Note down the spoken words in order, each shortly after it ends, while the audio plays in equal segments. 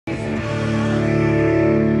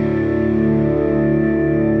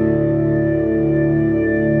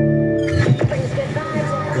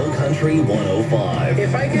105.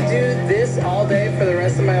 If I could do this all day for the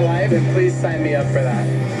rest of my life, then please sign me up for that.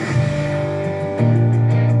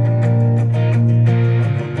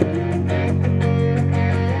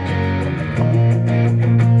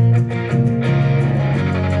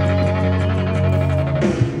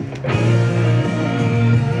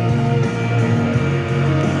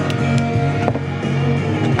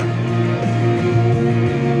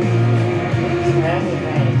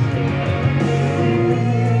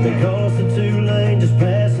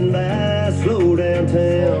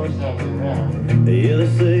 Yeah, they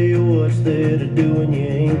say what's there to do when you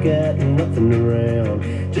ain't got nothing around.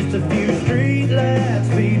 Just a few street lights,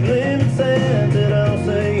 speed limit signs that all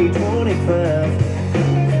say 25.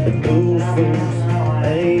 But those folks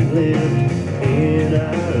ain't lived in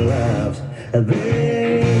our lives.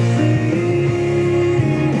 They see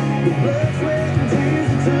the blood, sweat, and tears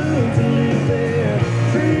it took to live their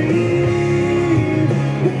dream.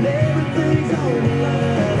 When everything's on the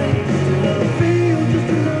line, ain't just another field, just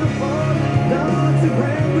another farm. No, it's the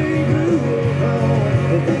ground we grew up on.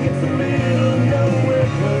 They think it's the middle of nowhere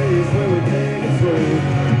place where we take it slow.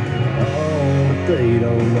 Oh, but they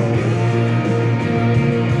don't know.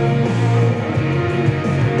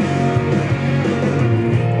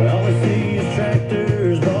 All they see is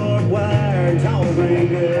tractors, barbed wire, and tall green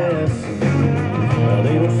grass.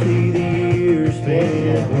 They don't see the years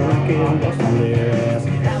spent working, busting their ass.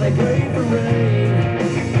 How they pray for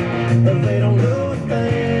rain, but they don't know a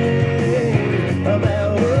thing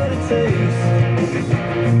about what it takes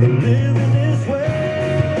to live in this way.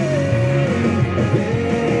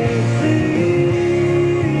 They see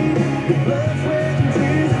the blood, sweat, and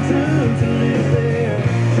tears it took to live their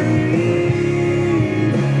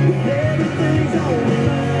dreams. When everything's on the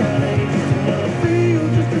line, ain't just another field,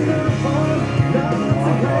 just another farm. No, it's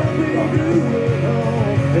a ground we grew up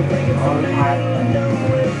on. They think it's a middle of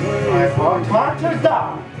nowhere place. Well, talk to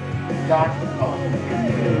Doc. Doc.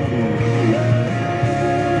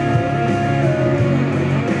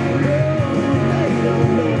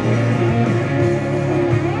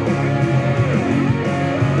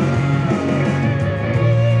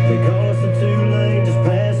 They call us a two-lane just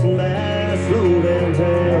passing by, slow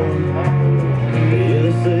downtown. Yeah,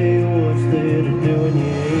 they say what's there to do when you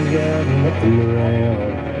ain't got nothing around.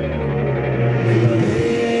 But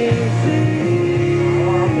they see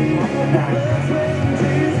blood, sweat, and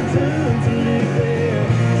tears it took to live their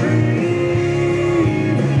dreams.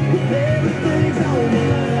 When everything's on the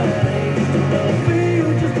line, ain't just another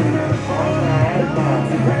field, just another farm. No,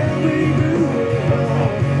 it's the ground we grew up on.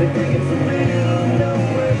 They think it's the middle of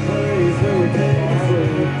nowhere place where we take it slow.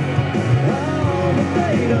 Oh, but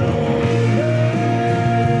they don't know.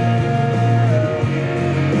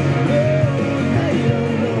 They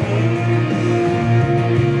don't know.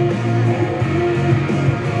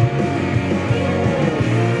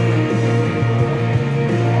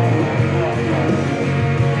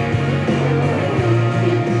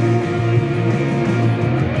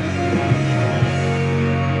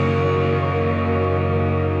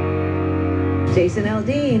 Jason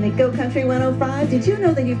Aldean at Go Country 105. Did you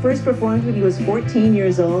know that he first performed when he was 14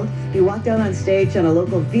 years old? He walked out on stage on a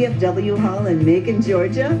local VFW hall in Macon,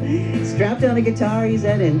 Georgia, strapped on a guitar, he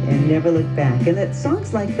said, and never looked back. And that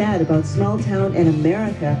songs like that about small town and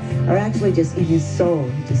America are actually just in his soul.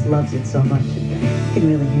 He just loves it so much. And you can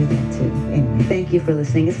really hear that too. Anyway, thank you for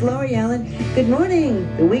listening. It's Lori Allen. Good morning.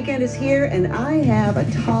 The weekend is here, and I have a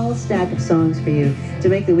tall stack of songs for you to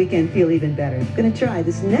make the weekend feel even better. I'm going to try.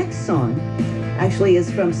 This next song actually is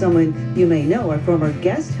from someone you may know, our former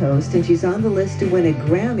guest host, and she's on the list to win a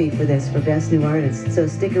Grammy for this, for Best New Artist. So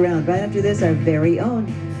stick around. Right after this, our very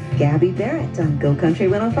own Gabby Barrett on Go Country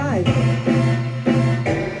 105.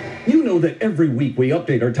 You know that every week we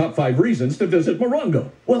update our top 5 reasons to visit Morongo.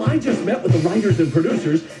 Well, I just met with the writers and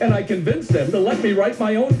producers, and I convinced them to let me write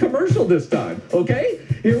my own commercial this time. Okay?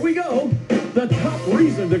 Here we go. The top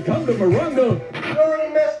reason to come to Morongo. You already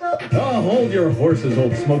messed up. Oh, hold your horses,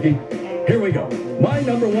 old Smokey. Here we go. My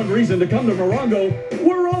number 1 reason to come to Morongo,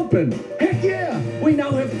 we're open. Heck yeah! We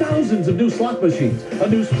now have thousands of new slot machines, a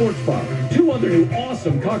new sports bar, 2 other new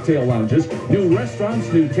awesome cocktail lounges, new restaurants,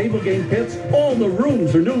 new table game pits. All the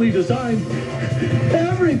rooms are newly designed.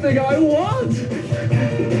 Everything I want!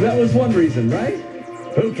 That was 1 reason, right?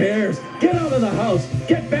 Who cares? Get out of the house.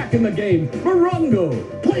 Get back in the game.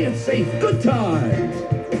 Morongo. Play it safe. Good times.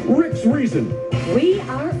 Rick's reason. We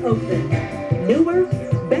are open. Newer,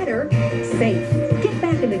 better, safe. Get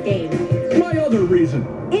back in the game. My other reason.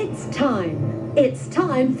 It's time. It's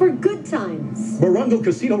time for good times. Morongo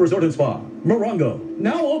Casino Resort and Spa. Morongo.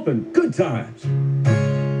 Now open. Good times.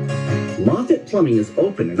 Moffett Plumbing is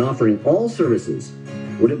open and offering all services.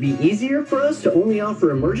 Would it be easier for us to only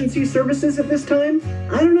offer emergency services at this time?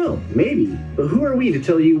 I don't know, maybe. But who are we to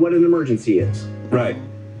tell you what an emergency is? Right.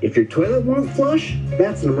 If your toilet won't flush,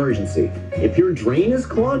 that's an emergency. If your drain is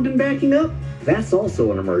clogged and backing up, that's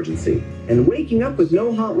also an emergency. And waking up with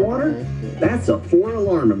no hot water, that's a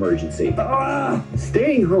 4-alarm emergency.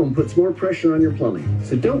 Staying home puts more pressure on your plumbing,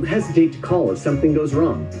 so don't hesitate to call if something goes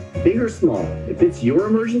wrong. Big or small, if it's your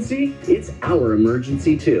emergency, it's our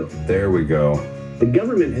emergency too. There we go. The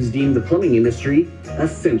government has deemed the plumbing industry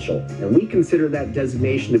essential, and we consider that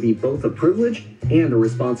designation to be both a privilege and a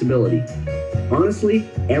responsibility. Honestly,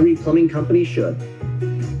 every plumbing company should.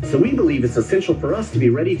 So we believe it's essential for us to be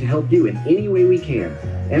ready to help you in any way we can,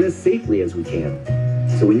 and as safely as we can.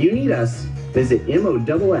 So when you need us, visit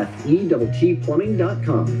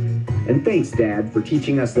moffettplumbing.com. And thanks, Dad, for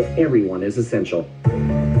teaching us that everyone is essential.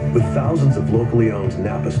 With thousands of locally owned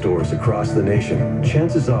Napa stores across the nation,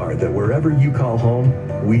 chances are that wherever you call home,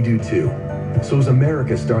 we do too. So as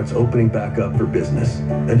America starts opening back up for business,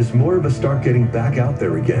 and as more of us start getting back out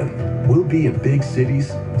there again, we'll be in big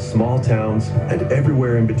cities, small towns, and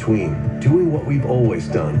everywhere in between, doing what we've always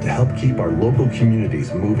done to help keep our local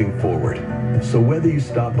communities moving forward. So whether you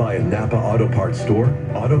stop by a Napa Auto Parts store,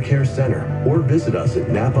 Auto Care Center, or visit us at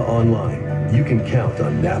Napa Online, you can count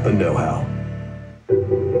on Napa Know-How.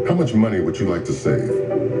 How much money would you like to save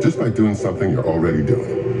just by doing something you're already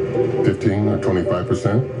doing? 15 or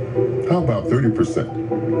 25%? How about 30%?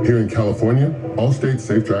 Here in California, Allstate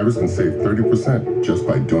safe drivers can save 30% just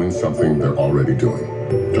by doing something they're already doing.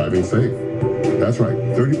 Driving safe. That's right,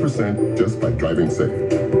 30% just by driving safe.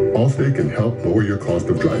 Allstate can help lower your cost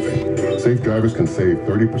of driving. Safe drivers can save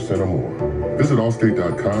 30% or more. Visit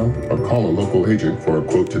allstate.com or call a local agent for a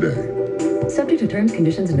quote today. Subject to terms,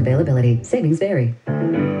 conditions, and availability. Savings vary.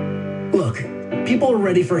 Look, people are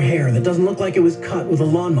ready for hair that doesn't look like it was cut with a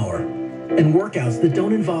lawnmower, and workouts that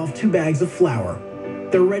don't involve 2 bags of flour.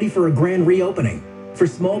 They're ready for a grand reopening, for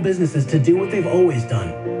small businesses to do what they've always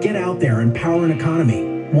done. Get out there and power an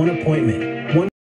economy, one appointment.